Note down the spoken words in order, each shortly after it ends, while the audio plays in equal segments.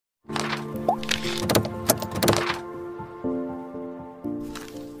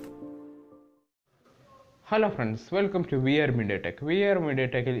Hello friends, welcome to V R media tech. V R media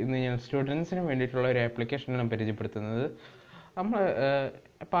ടെക്കിൽ ഇന്ന് ഞാൻ സ്റ്റുഡൻസിന് വേണ്ടിയിട്ടുള്ള ഒരു ആപ്ലിക്കേഷനാണ് പരിചയപ്പെടുത്തുന്നത്. നമ്മൾ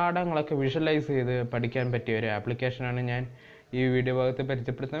പാഠങ്ങളൊക്കെ വിഷ്വലൈസ് ചെയ്ത് പഠിക്കാൻ പറ്റിയ ഒരു ആപ്ലിക്കേഷനാണ് ഞാൻ ഈ വീഡിയോ ഭാഗത്ത്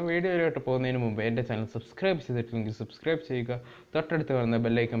പരിചയപ്പെടുത്തുന്നത്. വീഡിയോയിലോട്ട് പോകുന്നതിന് മുമ്പ് എൻ്റെ ചാനൽ സബ്സ്ക്രൈബ് ചെയ്തിട്ടില്ലെങ്കിൽ സബ്സ്ക്രൈബ് ചെയ്യുക, തൊട്ടടുത്ത് വരുന്ന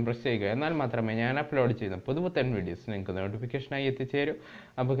ബെല്ലൈക്കൺ പ്രസ് ചെയ്യുക. എന്നാൽ മാത്രമേ ഞാൻ അപ്ലോഡ് ചെയ്യുന്ന പുതുപുത്തൻ വീഡിയോസ് നിങ്ങൾക്ക് നോട്ടിഫിക്കേഷനായി എത്തിച്ചേരും.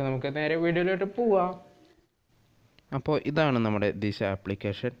 അപ്പോൾ നമുക്ക് നേരെ വീഡിയോയിലോട്ട് പോവാം. അപ്പോൾ ഇതാണ് നമ്മുടെ ദിശ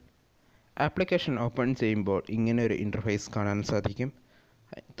ആപ്ലിക്കേഷൻ. ആപ്ലിക്കേഷൻ ഓപ്പൺ ചെയ്യുമ്പോൾ ഇങ്ങനെ ഒരു ഇൻ്റർഫേസ് കാണാൻ സാധിക്കും.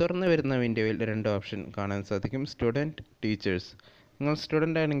 തുറന്നു വരുന്ന വിൻഡോയിൽ രണ്ട് ഓപ്ഷൻ കാണാൻ സാധിക്കും: സ്റ്റുഡൻറ്റ്, ടീച്ചേഴ്സ്. നിങ്ങൾ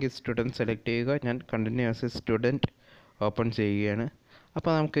സ്റ്റുഡൻ്റ് ആണെങ്കിൽ സ്റ്റുഡൻറ്റ് സെലക്ട് ചെയ്യുക. ഞാൻ കണ്ടിന്യൂസ് സ്റ്റുഡൻറ്റ് ഓപ്പൺ ചെയ്യുകയാണ്.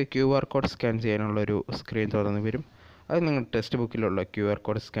 അപ്പോൾ നമുക്ക് QR കോഡ് സ്കാൻ ചെയ്യാനുള്ളൊരു സ്ക്രീൻ തുറന്നു വരും. അത് നിങ്ങൾ ടെക്സ്റ്റ് ബുക്കിലുള്ള QR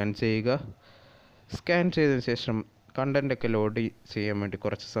കോഡ് സ്കാൻ ചെയ്യുക. സ്കാൻ ചെയ്തതിന് ശേഷം കണ്ടൻറ്റൊക്കെ ലോഡ് ചെയ്യാൻ വേണ്ടി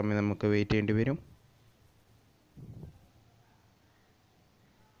കുറച്ച് സമയം നമുക്ക് വെയിറ്റ് ചെയ്യേണ്ടി വരും.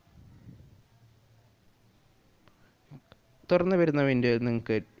 തുറന്നു വരുന്ന വിൻഡോയിൽ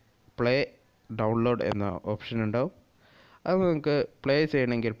നിങ്ങൾക്ക് പ്ലേ, ഡൗൺലോഡ് എന്ന ഓപ്ഷൻ ഉണ്ടാവും. അത് നിങ്ങൾക്ക് പ്ലേ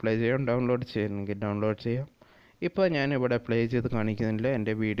ചെയ്യണമെങ്കിൽ പ്ലേ ചെയ്യാം, ഡൗൺലോഡ് ചെയ്യണമെങ്കിൽ ഡൗൺലോഡ് ചെയ്യാം. ഇപ്പോൾ ഞാനിവിടെ പ്ലേ ചെയ്ത് കാണിക്കുന്നില്ല,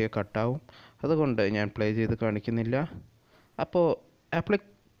 എൻ്റെ വീഡിയോ കട്ടാവും. അതുകൊണ്ട് ഞാൻ പ്ലേ ചെയ്ത് കാണിക്കുന്നില്ല. അപ്പോൾ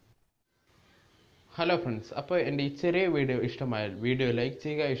ഹലോ ഫ്രണ്ട്സ്, അപ്പോൾ എൻ്റെ ഈ ചെറിയ വീഡിയോ ഇഷ്ടമായാൽ വീഡിയോ ലൈക്ക്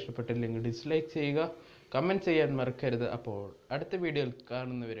ചെയ്യുക, ഇഷ്ടപ്പെട്ടില്ലെങ്കിൽ ഡിസ്ലൈക്ക് ചെയ്യുക, കമൻറ്റ് ചെയ്യാൻ മറക്കരുത്. അപ്പോൾ അടുത്ത വീഡിയോയിൽ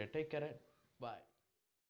കാണുന്നവരെ ടേക്ക് കെയർ, ബൈ.